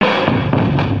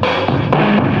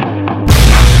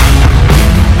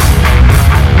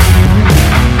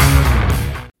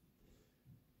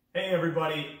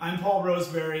everybody. I'm Paul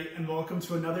Roseberry, and welcome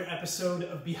to another episode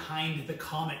of Behind the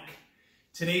Comic.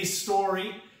 Today's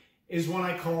story is one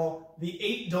I call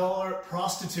the $8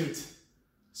 Prostitute.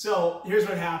 So here's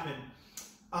what happened.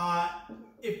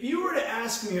 If you were to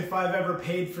ask me if I've ever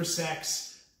paid for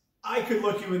sex, I could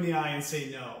look you in the eye and say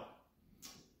no.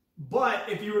 But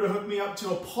if you were to hook me up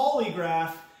to a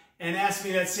polygraph and ask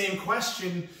me that same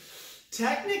question,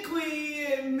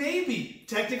 technically maybe.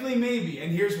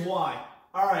 And here's why.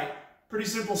 All right, pretty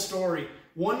simple story.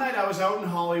 One night I was out in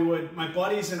Hollywood. My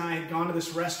buddies and I had gone to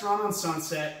this restaurant on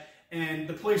Sunset, and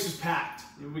the place was packed.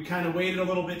 We kind of waited a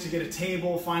little bit to get a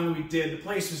table. Finally we did. The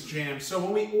place was jammed. So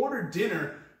when we ordered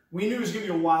dinner, we knew it was going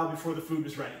to be a while before the food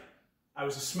was ready. I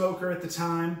was a smoker at the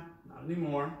time, not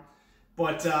anymore.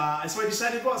 But so I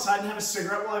decided to go outside and have a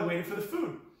cigarette while I waited for the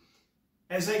food.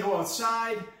 As I go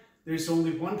outside, there's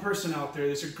only one person out there.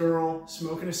 There's a girl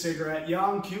smoking a cigarette,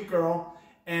 young, cute girl,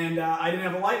 and I didn't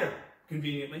have a lighter,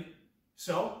 conveniently.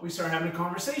 So we start having a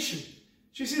conversation.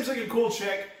 She seems like a cool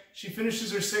chick. She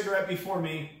finishes her cigarette before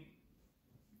me.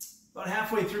 About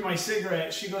halfway through my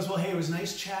cigarette, she goes, "Well, hey, it was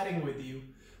nice chatting with you,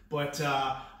 but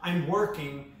I'm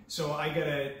working, so I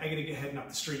gotta get heading up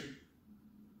the street."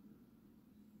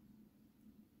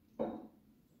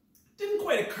 Didn't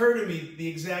quite occur to me the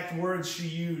exact words she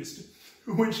used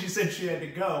when she said she had to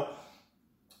go.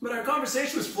 But our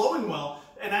conversation was flowing well,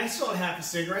 and I still had half a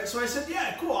cigarette, so I said,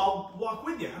 "Yeah, cool, I'll walk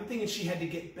with you." I'm thinking she had to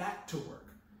get back to work.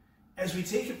 As we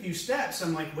take a few steps,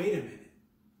 I'm like, wait a minute.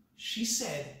 She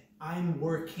said, "I'm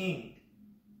working."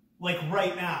 Like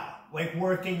right now, like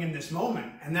working in this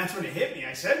moment. And that's when it hit me.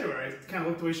 I said to her, I kind of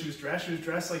looked the way she was dressed. She was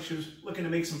dressed like she was looking to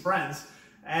make some friends.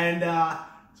 And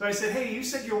so I said, "Hey, you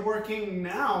said you're working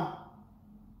now.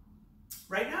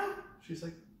 Right now?" She's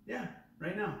like, "Yeah,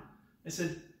 right now." I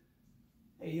said,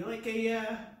 "Hey, you like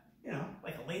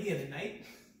like a lady of the night?"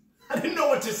 I didn't know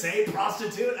what to say,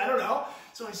 prostitute, I don't know.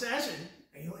 So I said,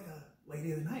 "Are you like a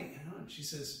lady of the night?" And she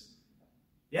says,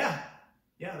 yeah,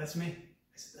 that's me.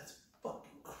 I said, "That's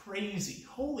fucking crazy.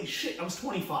 Holy shit." I was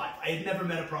 25. I had never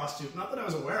met a prostitute. Not that I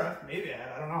was aware of. Maybe I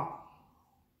had, I don't know.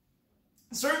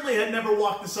 Certainly had never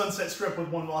walked the Sunset Strip with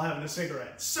one while having a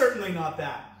cigarette. Certainly not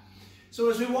that. So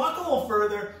as we walk a little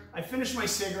further, I finish my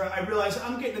cigarette. I realize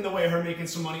I'm getting in the way of her making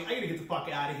some money. I gotta get the fuck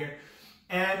out of here.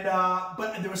 And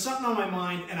but there was something on my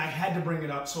mind, and I had to bring it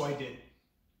up, so I did.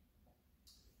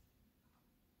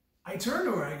 I turned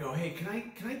to her. I go, "Hey,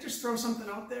 can I just throw something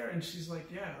out there?" And she's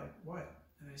like, "Yeah, like what?"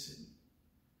 And I said,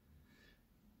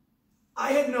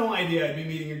 "I had no idea I'd be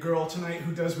meeting a girl tonight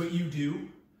who does what you do,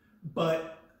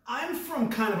 but I'm from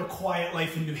kind of a quiet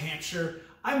life in New Hampshire.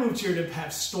 I moved here to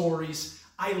have stories.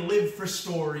 I live for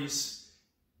stories.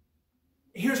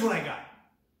 Here's what I got.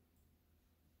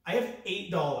 I have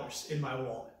 $8 in my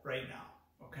wallet right now,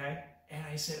 okay?" And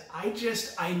I said,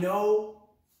 I know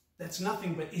that's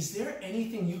nothing, but is there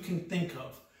anything you can think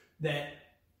of that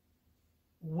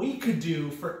we could do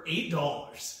for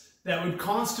 $8 that would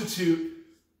constitute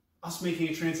us making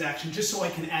a transaction, just so I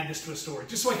can add this to a story,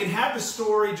 just so I can have the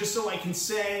story, just so I can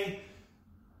say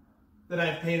that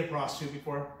I've paid a prostitute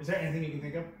before? Is there anything you can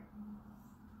think of?"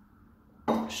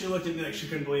 She looked at me like she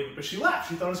couldn't believe it, but she laughed.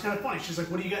 She thought it was kind of funny. She's like,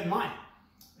 "What do you got in mind?"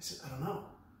 I said, "I don't know."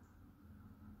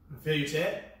 "Feel your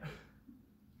tit?"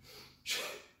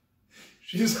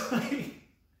 She's like,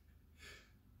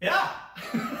 "Yeah."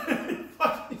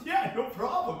 "Yeah, no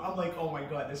problem." I'm like, oh my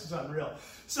God, this is unreal.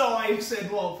 So I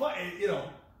said, "Well,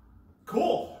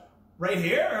 cool. Right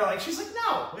here?" Or like, she's like,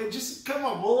 "No, just come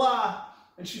on. We'll,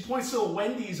 and she points to a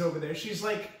Wendy's over there. She's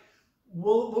like,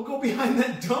 We'll go behind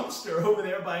that dumpster over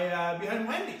there behind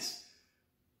Wendy's."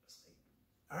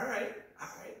 I was like, all right.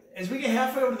 As we get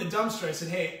halfway over to the dumpster, I said,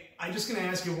 "Hey, I'm just going to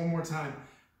ask you one more time.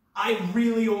 I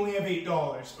really only have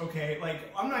 $8, okay? Like,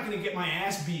 I'm not going to get my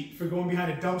ass beat for going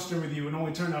behind a dumpster with you and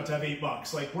only turned out to have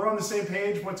 $8. Like, we're on the same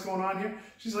page. What's going on here?"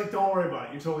 She's like, "Don't worry about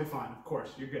it. You're totally fine. Of course,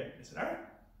 you're good." I said, all right.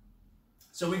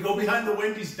 So we go behind the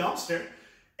Wendy's dumpster,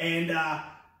 and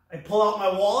I pull out my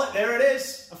wallet. There it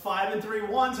is, a 5 and 3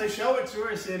 ones. I show it to her.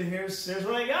 I said, here's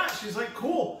what I got." She's like,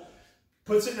 "Cool."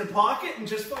 Puts it in her pocket and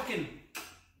just fucking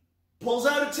pulls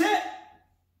out a tit.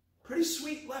 Pretty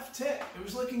sweet left tit. It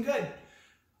was looking good.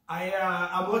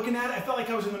 I'm looking at it. I felt like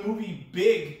I was in the movie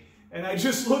Big, and I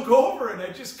just look over and I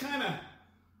just kind of,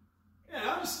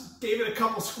 just gave it a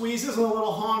couple squeezes and a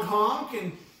little honk,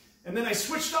 and then I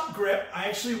switched up grip. I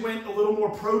actually went a little more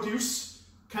produce,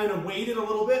 kind of waited a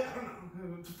little bit. I don't know.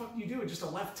 What the fuck do you do with just a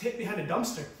left tit behind a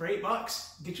dumpster for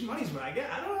 $8? Get your money's back.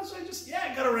 I don't know. So I just,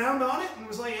 got around on it and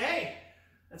was like, "Hey,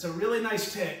 that's a really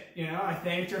nice tit." I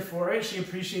thanked her for it. She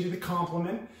appreciated the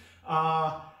compliment.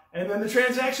 And then the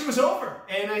transaction was over.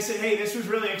 And I said, hey, this was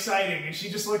really exciting. And she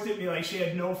just looked at me like she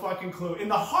had no fucking clue. In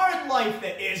the hard life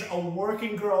that is a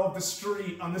working girl of the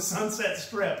street on the Sunset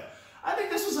Strip, I think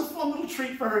this was a fun little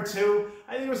treat for her too.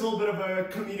 I think it was a little bit of a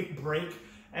comedic break.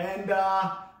 And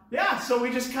yeah, so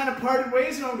we just kind of parted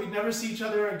ways. You know, we'd never see each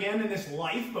other again in this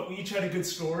life, but we each had a good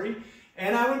story.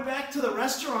 And I went back to the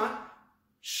restaurant.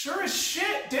 Sure as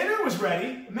shit, dinner was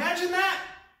ready. Imagine that.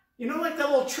 You know, like that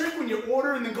little trick when you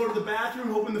order and then go to the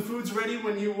bathroom hoping the food's ready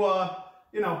when you,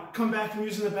 you know, come back from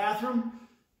using the bathroom?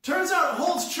 Turns out it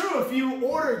holds true if you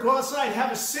order, go outside,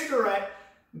 have a cigarette,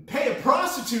 and pay a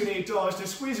prostitute $8 to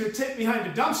squeeze her tit behind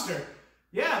a dumpster.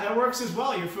 Yeah, that works as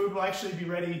well. Your food will actually be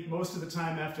ready most of the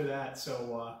time after that.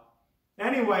 So,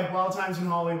 anyway, Wild Times in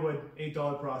Hollywood,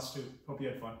 $8 prostitute. Hope you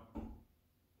had fun.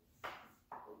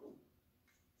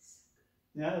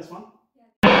 Yeah, that's fun.